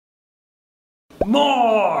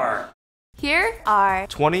More! Here are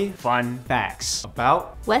 20 fun facts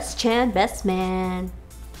about WES Chen best man.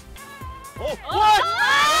 Oh, what?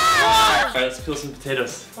 Alright, let's peel some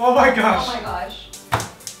potatoes. Oh my gosh. Oh my gosh.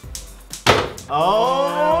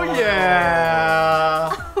 Oh yeah.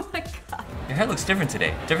 Oh my god. Your hair looks different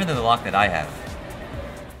today. Different than the lock that I have.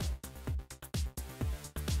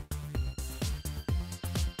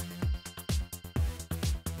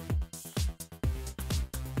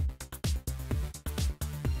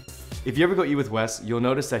 If you ever go eat with Wes, you'll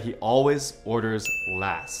notice that he always orders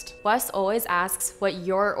last. WES always asks what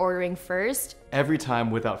you're ordering first. Every time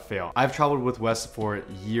without fail. I've traveled with Wes for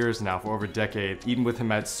years now, for over a decade, eaten with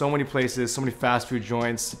him at so many places, so many fast food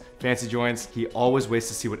joints, fancy joints. He always waits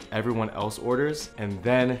to see what everyone else orders, and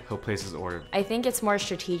then he'll place his order. I think it's more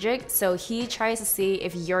strategic, so he tries to see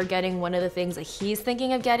if you're getting one of the things that he's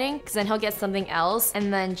thinking of getting, because then he'll get something else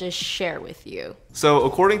and then just share with you. So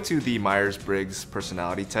according to the Myers-Briggs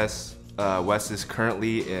personality test, Wes is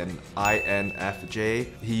currently in INFJ.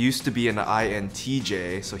 He used to be an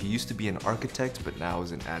INTJ, so he used to be an architect, but now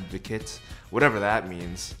is an advocate. Whatever that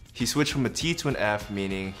means. He switched from a T to an F,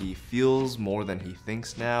 meaning he feels more than he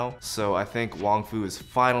thinks now. So I think Wong Fu is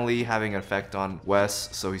finally having an effect on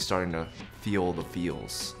Wes, so he's starting to feel the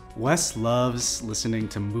feels. Wes loves listening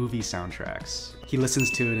to movie soundtracks. He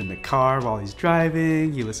listens to it in the car while he's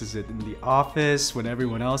driving, he listens to it in the office when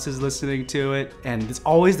everyone else is listening to it, and it's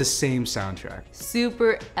always the same soundtrack.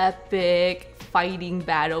 Super epic fighting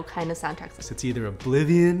battle kind of soundtracks. So it's either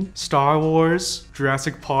Oblivion, Star Wars,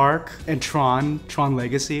 Jurassic Park, and Tron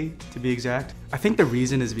Legacy to be exact. I think the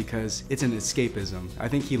reason is because it's an escapism. I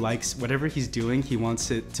think he likes whatever he's doing, he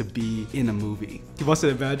wants it to be in a movie. He wants to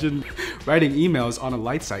imagine writing emails on a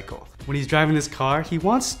light cycle. When he's driving his car, he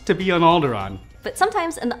wants to be on Alderaan. But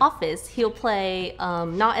sometimes in the office, he'll play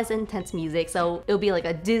not as intense music, so it'll be like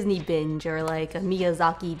a Disney binge or like a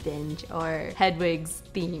Miyazaki binge or Hedwig's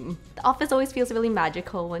theme. The office always feels really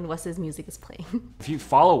magical when Wes's music is playing. If you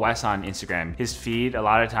follow Wes on Instagram, his feed, a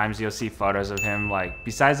lot of times you'll see photos of him, like,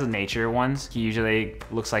 besides the nature ones, he usually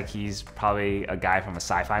looks like he's probably a guy from a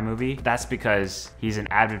sci-fi movie. That's because he's an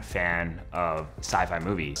avid fan of sci-fi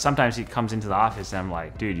movies. Sometimes he comes into the office and I'm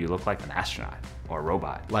like, dude, you look like an astronaut or a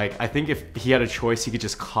robot. Like, I think if he had a choice, he could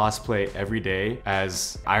just cosplay every day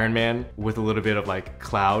as Iron Man with a little bit of like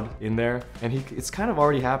cloud in there, and it's kind of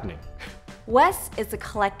already happening. Wes is a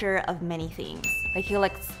collector of many things. Like, he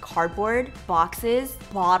collects cardboard, boxes,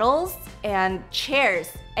 bottles, and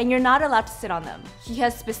chairs, and you're not allowed to sit on them. He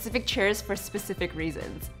has specific chairs for specific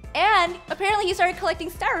reasons. And apparently he started collecting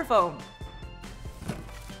styrofoam.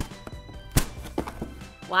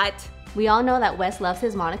 What? We all know that Wes loves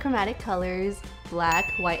his monochromatic colors,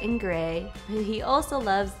 black, white, and gray, but he also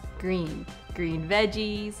loves green. Green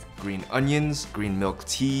veggies, Green onions, green milk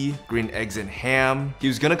tea, green eggs and ham. He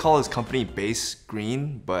was gonna call his company Base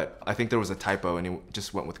Green, but I think there was a typo and he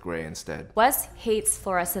just went with gray instead. Wes hates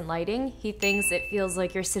fluorescent lighting. He thinks it feels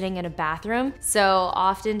like you're sitting in a bathroom. So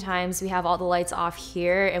oftentimes we have all the lights off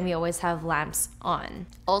here and we always have lamps on.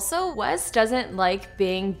 Also, Wes doesn't like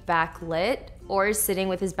being backlit or sitting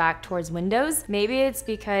with his back towards windows. Maybe it's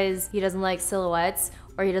because he doesn't like silhouettes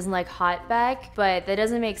or he doesn't like hot back, but that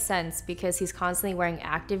doesn't make sense because he's constantly wearing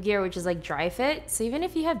active gear, which is like dry fit. So even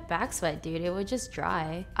if you have back sweat, dude, it would just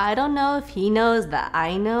dry. I don't know if he knows that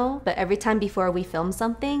I know, but every time before we film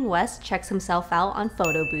something, Wes checks himself out on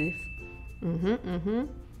photo booth.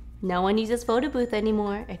 No one uses photo booth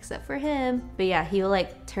anymore except for him. But yeah, he'll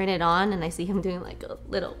like turn it on and I see him doing like a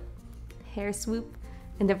little hair swoop.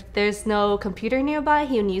 And if there's no computer nearby,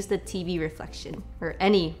 he'll use the TV reflection or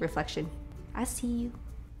any reflection. I see you.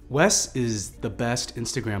 Wes is the best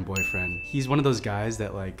Instagram boyfriend. He's one of those guys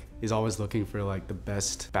that like is always looking for like the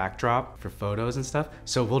best backdrop for photos and stuff.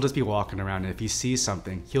 So we'll just be walking around and if he sees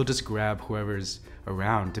something, he'll just grab whoever's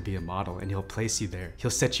around to be a model and he'll place you there.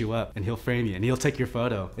 He'll set you up and he'll frame you and he'll take your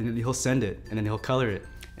photo and then he'll send it and then he'll color it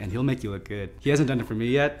and he'll make you look good. He hasn't done it for me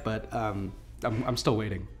yet, but I'm still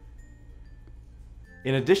waiting.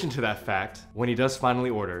 In addition to that fact, when he does finally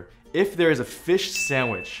order, if there is a fish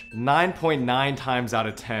sandwich, 9.9 times out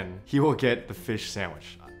of 10, he will get the fish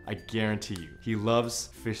sandwich. I guarantee you. He loves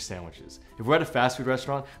fish sandwiches. If we're at a fast food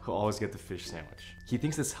restaurant, he'll always get the fish sandwich. He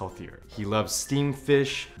thinks it's healthier. He loves steamed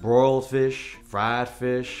fish, broiled fish, fried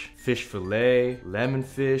fish, fish fillet, lemon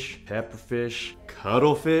fish, pepper fish,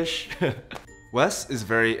 cuttlefish. Wes is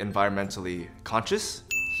very environmentally conscious.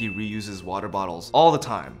 He reuses water bottles all the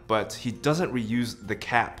time, but he doesn't reuse the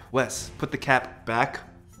cap. Wes, put the cap back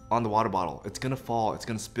on the water bottle. It's gonna fall, it's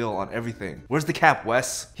gonna spill on everything. Where's the cap,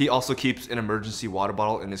 Wes? He also keeps an emergency water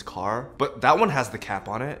bottle in his car, but that one has the cap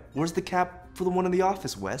on it. Where's the cap for the one in the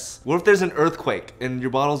office, Wes? What if there's an earthquake and your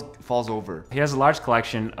bottle falls over? He has a large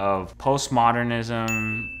collection of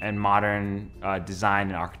postmodernism and modern design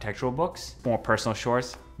and architectural books, more personal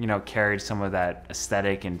shorts. You know, carried some of that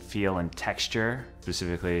aesthetic and feel and texture,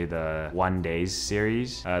 specifically the One Days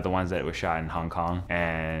series, the ones that were shot in Hong Kong,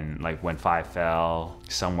 and like When Five Fell,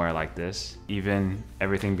 Somewhere Like This, even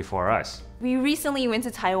Everything Before Us. We recently went to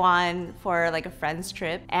Taiwan for like a friend's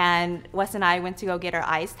trip, and Wes and I went to go get our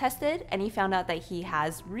eyes tested, and he found out that he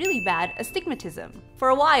has really bad astigmatism. For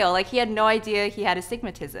a while, like he had no idea he had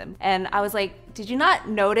astigmatism. And I was like, did you not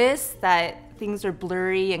notice that things are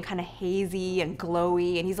blurry and kind of hazy and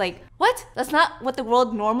glowy? And he's like, what? That's not what the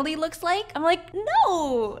world normally looks like? I'm like,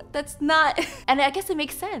 no, that's not. And I guess it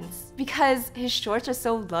makes sense because his shorts are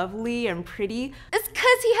so lovely and pretty. It's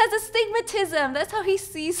because he has astigmatism. That's how he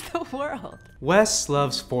sees the world. Wes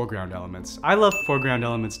loves foreground elements. I love foreground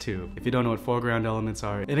elements too. If you don't know what foreground elements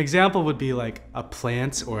are, an example would be like a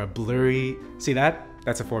plant or a blurry, see that?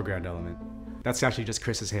 That's a foreground element. That's actually just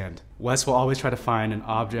Chris's hand. Wes will always try to find an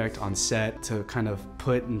object on set to kind of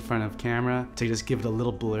put in front of camera to just give it a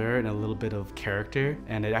little blur and a little bit of character,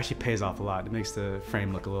 and it actually pays off a lot. It makes the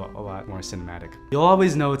frame look a lot more cinematic. You'll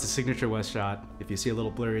always know it's a signature Wes shot if you see a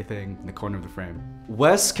little blurry thing in the corner of the frame.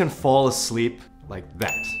 Wes can fall asleep like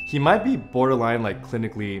that. He might be borderline like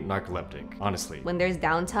clinically narcoleptic, honestly. When there's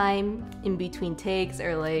downtime in between takes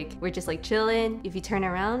or like we're just like chilling, if you turn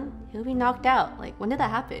around, he'll be knocked out. Like, when did that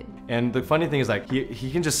happen? And the funny thing is like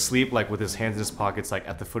he can just sleep like with his hands in his pockets like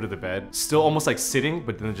at the foot of the bed, still almost like sitting,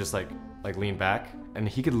 but then just like lean back. And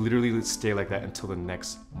he could literally stay like that until the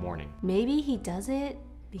next morning. Maybe he does it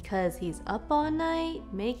because he's up all night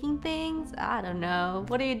making things? I don't know.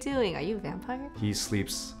 What are you doing? Are you a vampire? He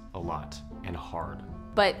sleeps a lot and hard.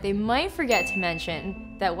 But they might forget to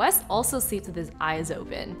mention that Wes also sleeps with his eyes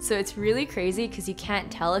open. So it's really crazy because you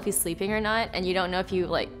can't tell if he's sleeping or not, and you don't know if you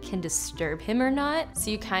like can disturb him or not. So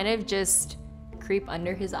you kind of just creep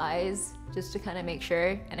under his eyes just to kind of make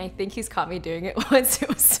sure. And I think he's caught me doing it once. It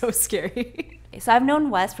was so scary. So I've known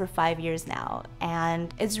Wes for 5 years now,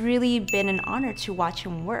 and it's really been an honor to watch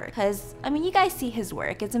him work. Because, I mean, you guys see his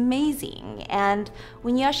work, it's amazing. And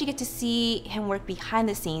when you actually get to see him work behind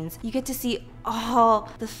the scenes, you get to see all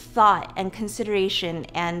the thought and consideration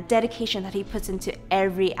and dedication that he puts into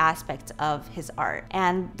every aspect of his art.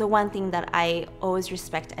 And the one thing that I always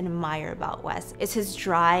respect and admire about Wes is his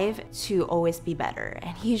drive to always be better.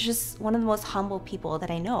 And he's just one of the most humble people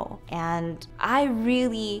that I know. And I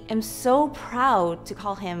really am so proud to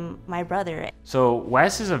call him my brother. So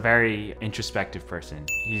Wes is a very introspective person.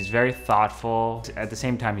 He's very thoughtful. At the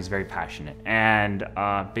same time, he's very passionate. And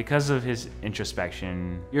because of his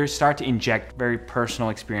introspection, you start to inject very personal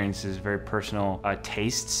experiences, very personal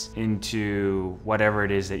tastes into whatever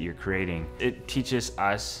it is that you're creating. It teaches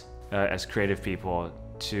us as creative people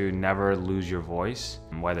to never lose your voice,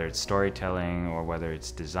 whether it's storytelling or whether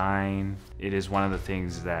it's design. It is one of the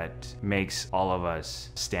things that makes all of us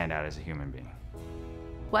stand out as a human being.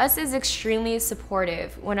 Wes is extremely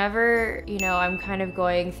supportive. Whenever, I'm kind of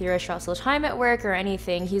going through a stressful time at work or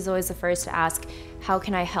anything, he's always the first to ask, how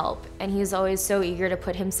can I help? And he's always so eager to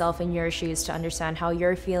put himself in your shoes to understand how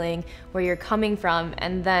you're feeling, where you're coming from,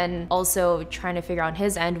 and then also trying to figure out on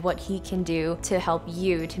his end what he can do to help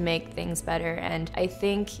you to make things better. And I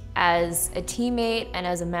think as a teammate and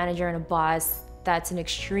as a manager and a boss, that's an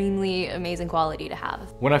extremely amazing quality to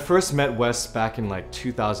have. When I first met Wes back in like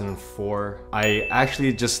 2004, I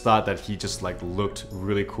actually just thought that he just like looked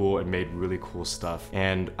really cool and made really cool stuff.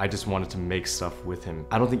 And I just wanted to make stuff with him.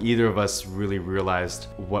 I don't think either of us really realized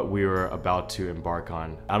what we were about to embark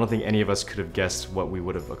on. I don't think any of us could have guessed what we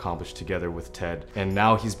would have accomplished together with Ted. And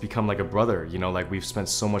now he's become like a brother, like we've spent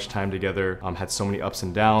so much time together, had so many ups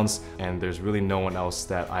and downs, and there's really no one else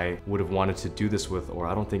that I would have wanted to do this with, or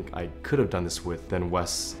I don't think I could have done this with than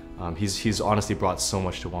Wes. He's honestly brought so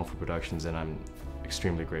much to Wongfu Productions, and I'm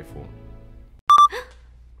extremely grateful.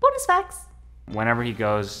 Bonus facts. Whenever he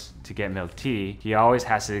goes to get milk tea, he always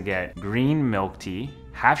has to get green milk tea,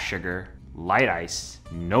 half sugar, light ice,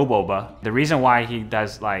 no boba. The reason why he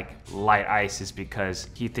does like light ice is because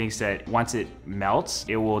he thinks that once it melts,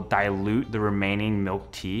 it will dilute the remaining milk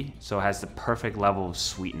tea, so it has the perfect level of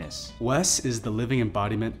sweetness. Wes is the living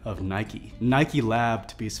embodiment of Nike. Nike Lab,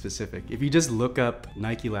 to be specific. If you just look up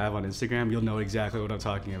Nike Lab on Instagram, you'll know exactly what I'm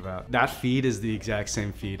talking about. That feed is the exact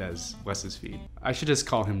same feed as Wes's feed. I should just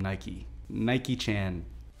call him Nike. Nike Chan.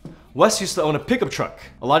 Wes used to own a pickup truck.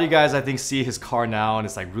 A lot of you guys, I think, see his car now and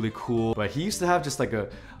it's like really cool, but he used to have just like a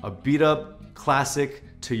beat up classic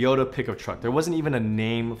Toyota pickup truck. There wasn't even a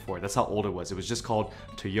name for it. That's how old it was. It was just called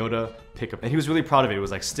Toyota pickup. And he was really proud of it. It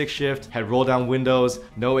was like stick shift, had roll down windows,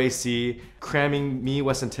 no AC, cramming me,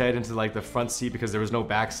 Wes, and Ted into like the front seat because there was no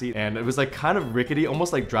back seat. And it was like kind of rickety,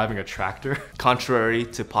 almost like driving a tractor. Contrary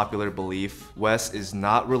to popular belief, Wes is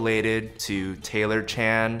not related to Taylor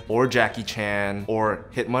Chan or Jackie Chan or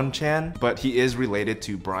Hitman Chan, but he is related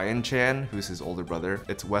to Brian Chan, who's his older brother.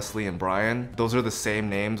 It's Wesley and Brian. Those are the same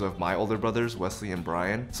names of my older brothers, Wesley and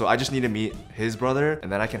Brian. So I just need to meet his brother,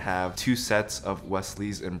 and then I can have 2 sets of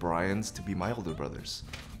Wesleys and Brians to be my older brothers.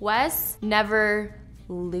 Wes never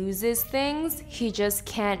loses things, he just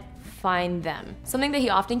can't find them. Something that he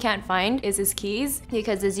often can't find is his keys,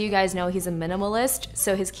 because as you guys know, he's a minimalist,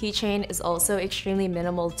 so his keychain is also extremely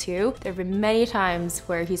minimal too. There have been many times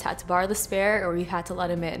where he's had to borrow the spare or we've had to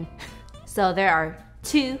let him in. So there are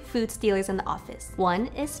 2 food stealers in the office. One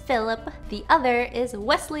is Philip, the other is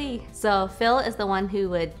Wesley. So Phil is the one who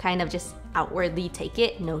would kind of just outwardly take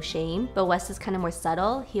it, no shame. But Wes is kind of more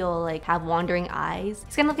subtle. He'll like have wandering eyes.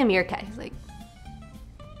 He's kind of like a meerkat. He's like,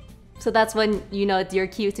 so that's when you know it's your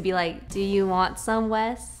cue to be like, do you want some,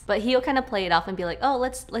 Wes? But he'll kind of play it off and be like, oh,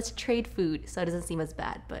 let's trade food, so it doesn't seem as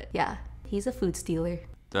bad. But yeah, he's a food stealer.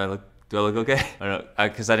 Do I look okay? I don't know,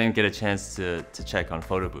 because I didn't get a chance to check on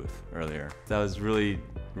photo booth earlier. That was really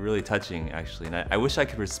touching, actually, and I wish I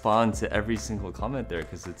could respond to every single comment there,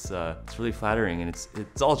 because it's really flattering, and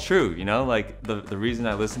it's all true, you know? Like, the reason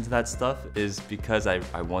I listen to that stuff is because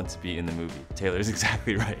I want to be in the movie. Taylor's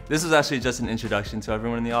exactly right. This was actually just an introduction to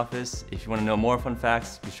everyone in the office. If you want to know more fun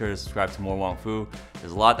facts, be sure to subscribe to More Wong Fu.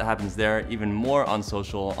 There's a lot that happens there, even more on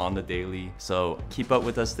social, on the daily. So keep up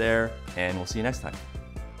with us there, and we'll see you next time.